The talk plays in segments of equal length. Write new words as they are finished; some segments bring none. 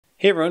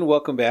Hey everyone,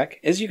 welcome back.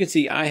 As you can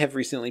see, I have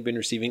recently been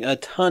receiving a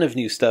ton of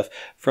new stuff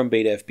from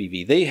Beta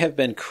FPV. They have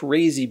been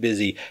crazy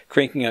busy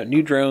cranking out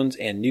new drones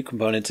and new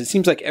components. It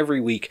seems like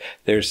every week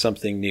there's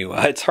something new.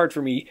 It's hard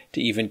for me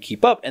to even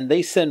keep up, and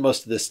they send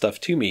most of this stuff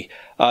to me.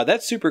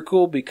 That's super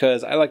cool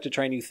because I like to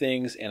try new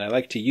things and I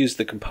like to use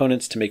the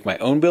components to make my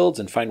own builds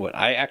and find what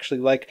I actually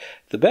like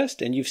the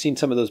best, and you've seen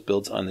some of those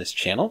builds on this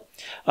channel.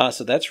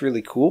 So that's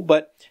really cool,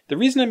 but the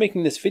reason I'm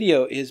making this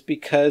video is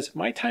because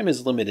my time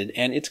is limited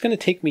and it's going to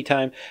take me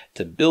time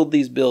to build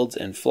these builds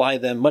and fly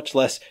them, much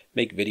less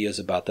make videos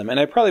about them. And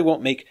I probably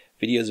won't make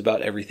videos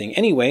about everything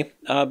anyway,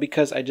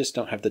 because I just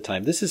don't have the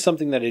time. This is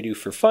something that I do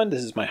for fun.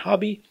 This is my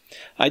hobby.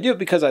 I do it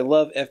because I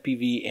love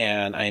FPV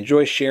and I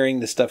enjoy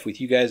sharing this stuff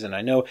with you guys, and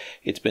I know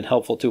it's been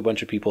helpful to a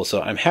bunch of people,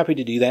 so I'm happy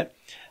to do that.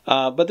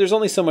 But there's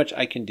only so much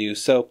I can do,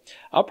 so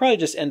I'll probably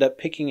just end up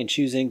picking and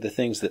choosing the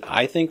things that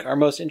I think are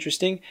most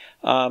interesting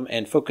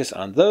and focus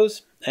on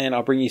those, and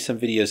I'll bring you some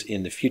videos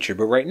in the future.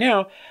 But right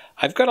now,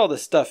 I've got all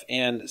this stuff,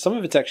 and some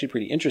of it's actually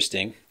pretty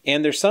interesting,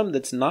 and there's some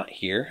that's not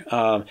here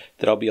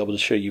that I'll be able to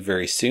show you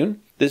very soon.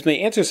 This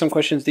may answer some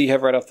questions that you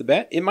have right off the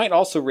bat. It might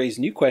also raise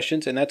new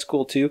questions, and that's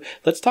cool too.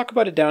 Let's talk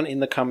about it down in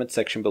the comments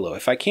section below.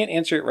 If I can't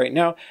answer it right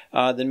now,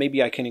 then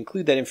maybe I can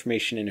include that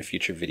information in a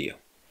future video.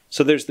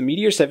 So there's the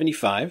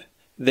Meteor75.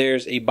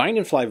 There's a bind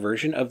and fly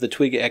version of the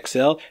Twig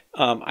XL.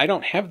 I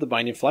don't have the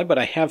bind and fly, but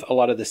I have a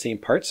lot of the same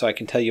parts, so I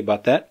can tell you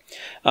about that.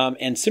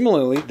 And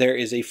similarly, there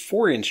is a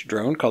 4-inch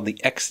drone called the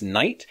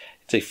X-Night.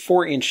 It's a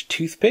 4-inch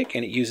toothpick,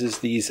 and it uses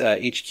these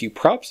HQ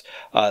props.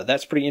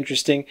 That's pretty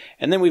interesting.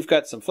 And then we've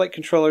got some flight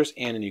controllers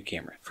and a new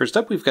camera. First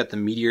up, we've got the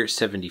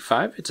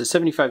Meteor75. It's a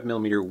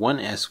 75mm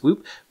 1S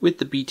whoop with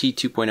the BT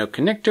 2.0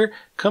 connector.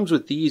 Comes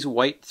with these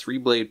white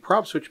 3-blade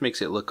props, which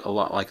makes it look a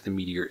lot like the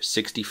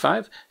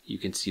Meteor65. You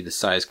can see the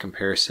size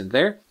comparison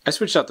there. I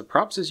switched out the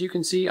props, as you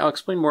can see. I'll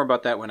explain more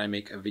about that when I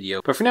make a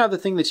video. But for now, the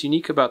thing that's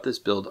unique about this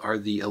build are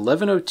the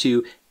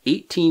 1102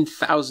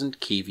 18,000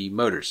 kV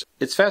motors.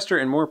 It's faster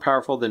and more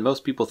powerful than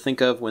most people think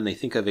of when they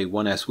think of a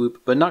 1S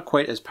whoop, but not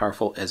quite as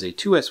powerful as a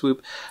 2S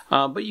whoop,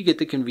 but you get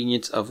the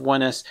convenience of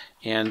 1S,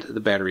 and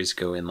the batteries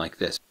go in like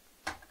this.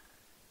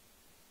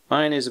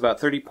 Mine is about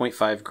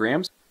 30.5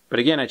 grams. But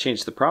again, I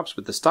changed the props.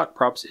 With the stock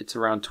props, it's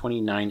around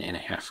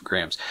 29.5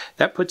 grams.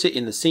 That puts it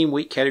in the same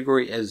weight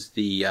category as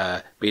the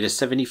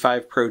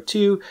Meteor75 Pro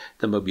 2,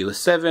 the Mobula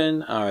 7,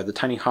 the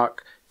Tiny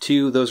Hawk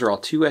 2. Those are all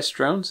 2S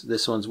drones.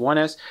 This one's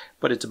 1S,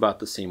 but it's about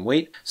the same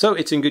weight. So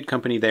it's in good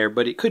company there,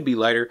 but it could be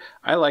lighter.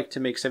 I like to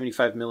make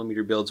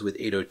 75mm builds with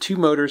 802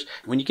 motors.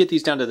 When you get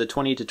these down to the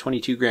 20 to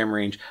 22 gram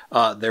range,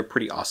 they're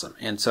pretty awesome.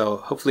 And so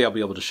hopefully I'll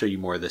be able to show you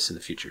more of this in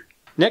the future.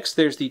 Next,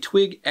 there's the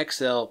Twig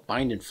XL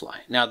bind and fly.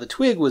 Now, the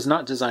Twig was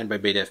not designed by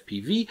Beta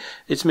FPV.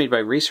 It's made by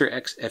Racer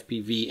X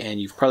FPV, and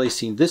you've probably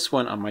seen this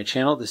one on my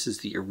channel. This is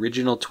the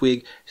original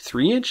Twig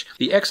 3-inch.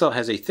 The XL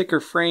has a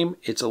thicker frame.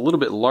 It's a little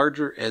bit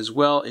larger as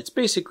well. It's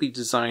basically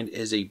designed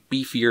as a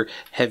beefier,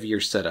 heavier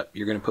setup.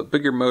 You're going to put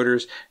bigger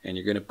motors, and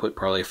you're going to put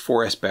probably a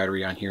 4S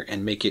battery on here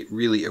and make it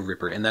really a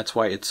ripper, and that's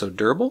why it's so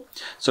durable.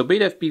 So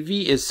Beta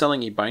FPV is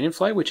selling a bind and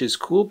fly, which is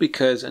cool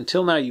because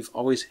until now you've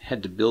always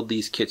had to build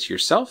these kits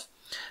yourself.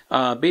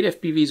 Beta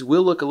FPVs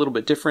will look a little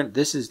bit different.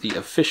 This is the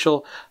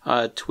official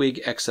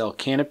Twig XL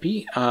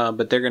canopy,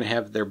 but they're going to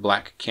have their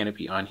black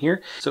canopy on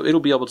here. So it'll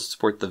be able to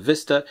support the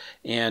Vista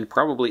and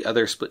probably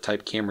other split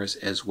type cameras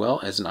as well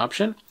as an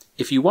option.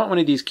 If you want one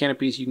of these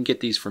canopies, you can get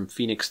these from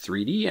Phoenix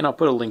 3D, and I'll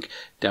put a link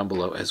down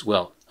below as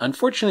well.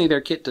 Unfortunately,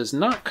 their kit does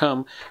not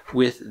come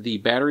with the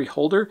battery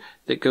holder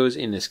that goes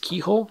in this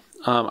keyhole.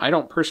 I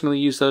don't personally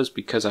use those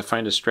because I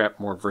find a strap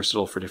more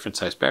versatile for different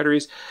size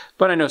batteries,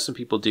 but I know some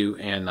people do,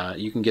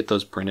 and you can get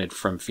those printed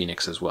from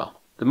Phoenix as well.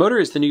 The motor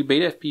is the new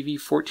Beta FPV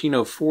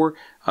 1404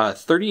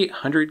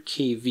 3800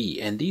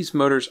 kV, and these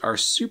motors are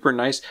super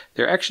nice.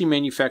 They're actually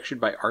manufactured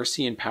by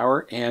RC &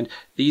 Power, and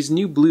these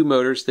new blue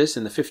motors, this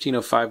and the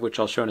 1505, which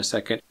I'll show in a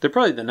second, they're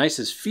probably the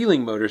nicest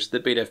feeling motors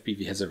that Beta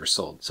FPV has ever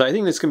sold. So I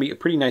think this can be a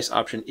pretty nice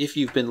option if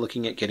you've been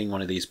looking at getting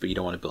one of these, but you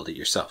don't want to build it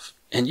yourself.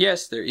 And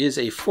yes, there is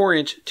a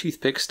 4-inch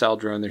toothpick style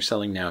drone they're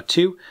selling now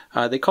too.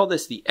 They call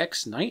this the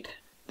X-Night.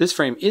 This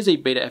frame is a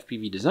Beta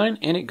FPV design,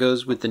 and it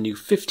goes with the new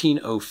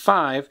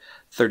 1505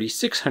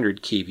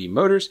 3600 kV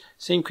motors,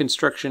 same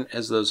construction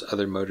as those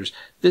other motors.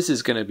 This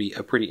is going to be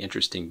a pretty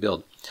interesting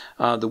build.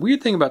 The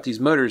weird thing about these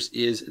motors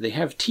is they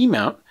have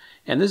T-mount,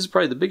 and this is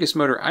probably the biggest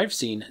motor I've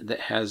seen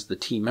that has the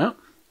T-mount.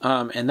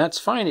 And that's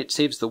fine, it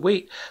saves the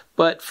weight,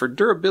 but for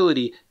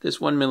durability, this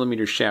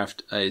 1mm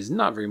shaft is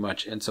not very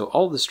much, and so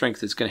all the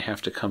strength is going to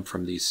have to come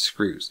from these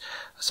screws.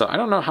 So I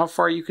don't know how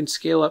far you can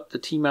scale up the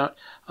T-mount.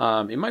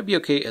 It might be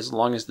okay as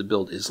long as the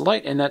build is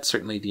light, and that's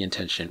certainly the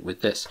intention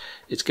with this.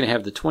 It's going to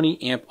have the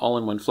 20 amp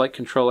all-in-one flight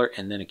controller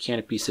and then a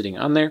canopy sitting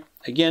on there.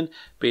 Again,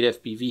 Beta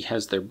FPV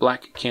has their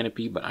black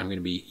canopy, but I'm going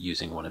to be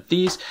using one of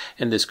these,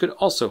 and this could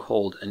also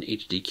hold an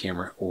HD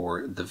camera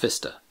or the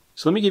Vista.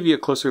 So let me give you a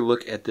closer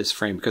look at this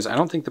frame because I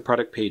don't think the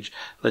product page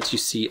lets you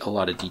see a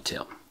lot of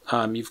detail.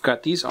 You've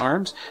got these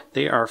arms.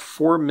 They are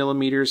 4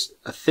 millimeters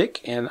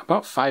thick and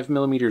about 5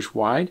 millimeters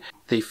wide.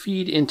 They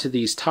feed into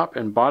these top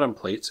and bottom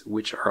plates,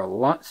 which are a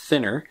lot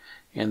thinner.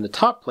 And the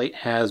top plate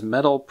has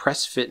metal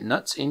press fit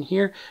nuts in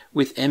here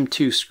with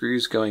M2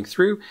 screws going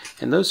through.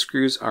 And those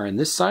screws are on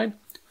this side.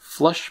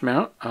 Flush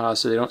mount,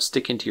 so they don't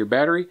stick into your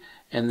battery.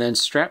 And then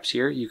straps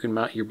here, you can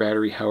mount your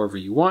battery however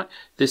you want.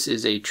 This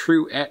is a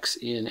true X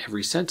in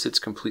every sense. It's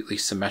completely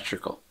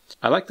symmetrical.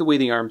 I like the way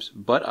the arms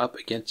butt up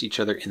against each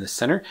other in the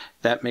center.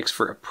 That makes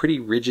for a pretty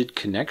rigid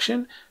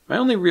connection. My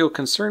only real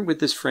concern with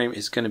this frame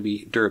is going to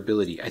be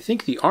durability. I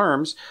think the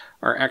arms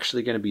are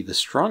actually going to be the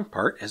strong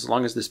part as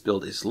long as this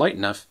build is light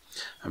enough.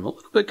 I'm a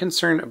little bit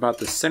concerned about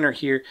the center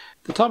here.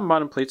 The top and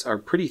bottom plates are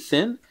pretty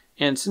thin,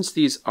 and since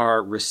these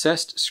are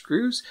recessed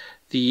screws,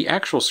 the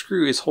actual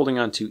screw is holding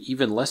on to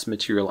even less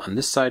material on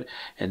this side,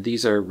 and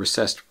these are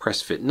recessed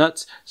press fit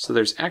nuts, so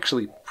there's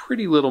actually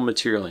pretty little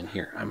material in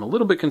here. I'm a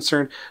little bit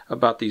concerned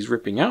about these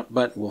ripping out,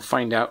 but we'll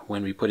find out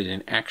when we put it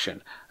in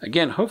action.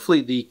 Again,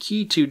 hopefully the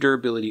key to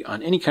durability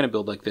on any kind of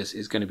build like this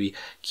is going to be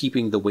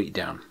keeping the weight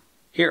down.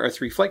 Here are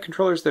 3 flight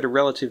controllers that are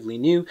relatively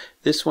new.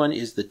 This one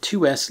is the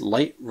 2S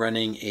Lite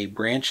running a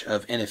branch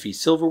of NFE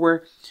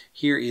Silverware.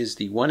 Here is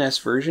the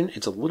 1S version.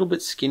 It's a little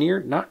bit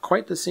skinnier, not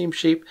quite the same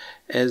shape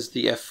as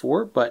the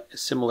F4, but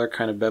similar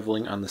kind of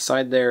beveling on the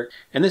side there.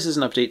 And this is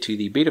an update to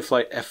the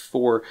Betaflight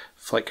F4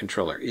 flight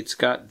controller. It's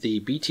got the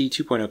BT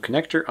 2.0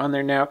 connector on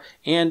there now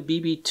and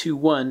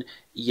BB21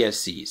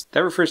 ESCs.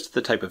 That refers to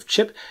the type of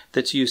chip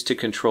that's used to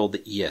control the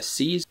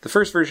ESCs. The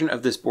first version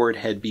of this board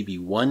had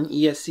BB1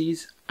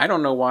 ESCs. I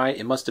don't know why,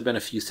 it must have been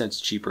a few cents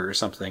cheaper or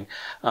something.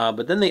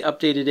 But then they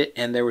updated it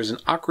and there was an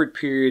awkward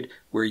period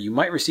where you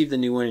might receive the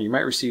new one or you might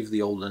receive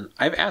the old one.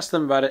 I've asked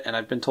them about it and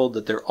I've been told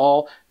that they're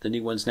all the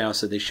new ones now,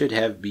 so they should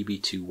have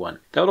BB21.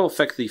 That'll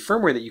affect the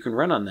firmware that you can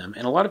run on them,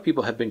 and a lot of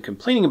people have been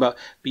complaining about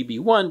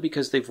BB1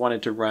 because they've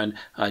wanted to run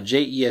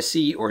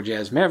JESC or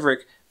Jazz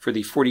Maverick for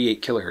the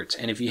 48 kilohertz.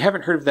 And if you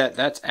haven't heard of that,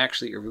 that's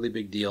actually a really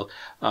big deal.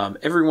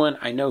 Everyone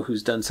I know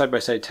who's done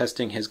side-by-side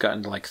testing has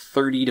gotten to like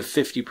 30 to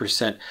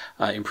 50%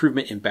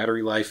 improvement in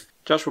battery life.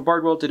 Joshua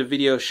Bardwell did a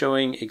video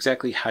showing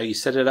exactly how you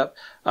set it up,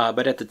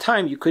 but at the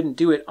time you couldn't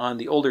do it on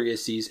the older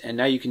ESCs, and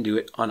now you can do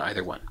it on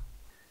either one.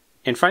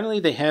 And finally,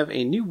 they have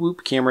a new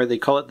Whoop camera. They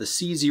call it the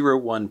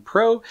C01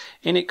 Pro,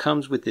 and it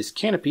comes with this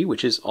canopy,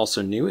 which is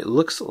also new. It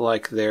looks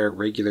like their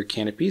regular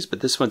canopies, but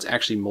this one's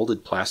actually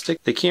molded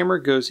plastic. The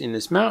camera goes in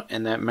this mount,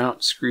 and that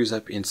mount screws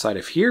up inside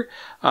of here.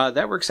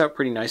 That works out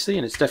pretty nicely,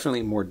 and it's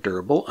definitely more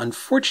durable.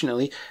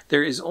 Unfortunately,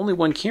 there is only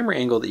one camera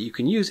angle that you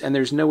can use, and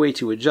there's no way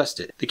to adjust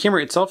it. The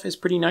camera itself is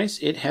pretty nice.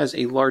 It has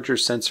a larger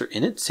sensor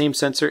in it, same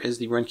sensor as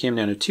the Runcam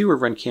Nano 2 or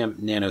Runcam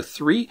Nano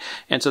 3,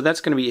 and so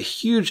that's going to be a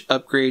huge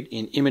upgrade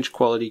in image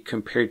quality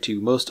compared to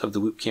most of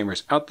the Whoop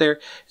cameras out there.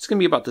 It's going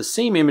to be about the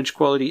same image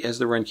quality as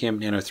the Runcam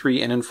Nano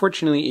 3, and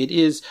unfortunately it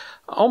is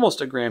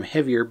almost a gram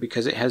heavier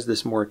because it has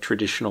this more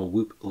traditional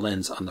Whoop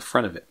lens on the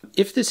front of it.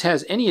 If this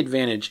has any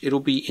advantage,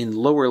 it'll be in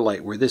lower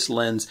light, where this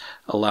lens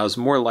allows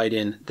more light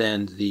in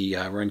than the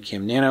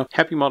Runcam Nano.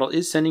 Happy Model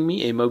is sending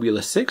me a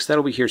Mobula 6.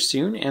 That'll be here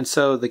soon, and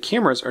so the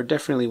cameras are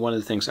definitely one of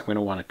the things I'm going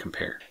to want to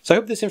compare. So I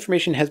hope this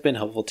information has been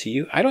helpful to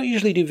you. I don't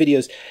usually do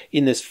videos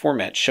in this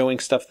format showing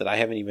stuff that I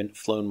haven't even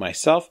flown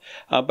myself,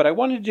 but I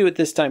wanted to do it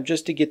this time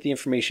just to get the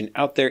information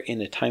out there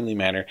in a timely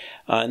manner,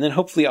 and then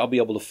hopefully I'll be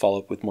able to follow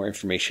up with more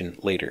information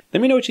later.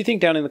 Let me know what you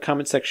think down in the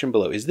comment section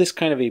below. Is this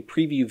kind of a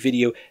preview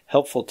video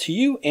helpful to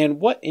you, and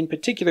what in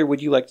particular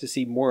would you like to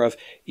see more of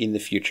in the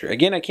future?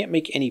 Again, I can't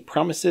make any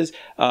promises,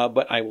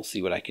 but I will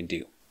see what I can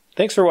do.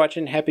 Thanks for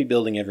watching. Happy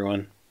building,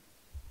 everyone.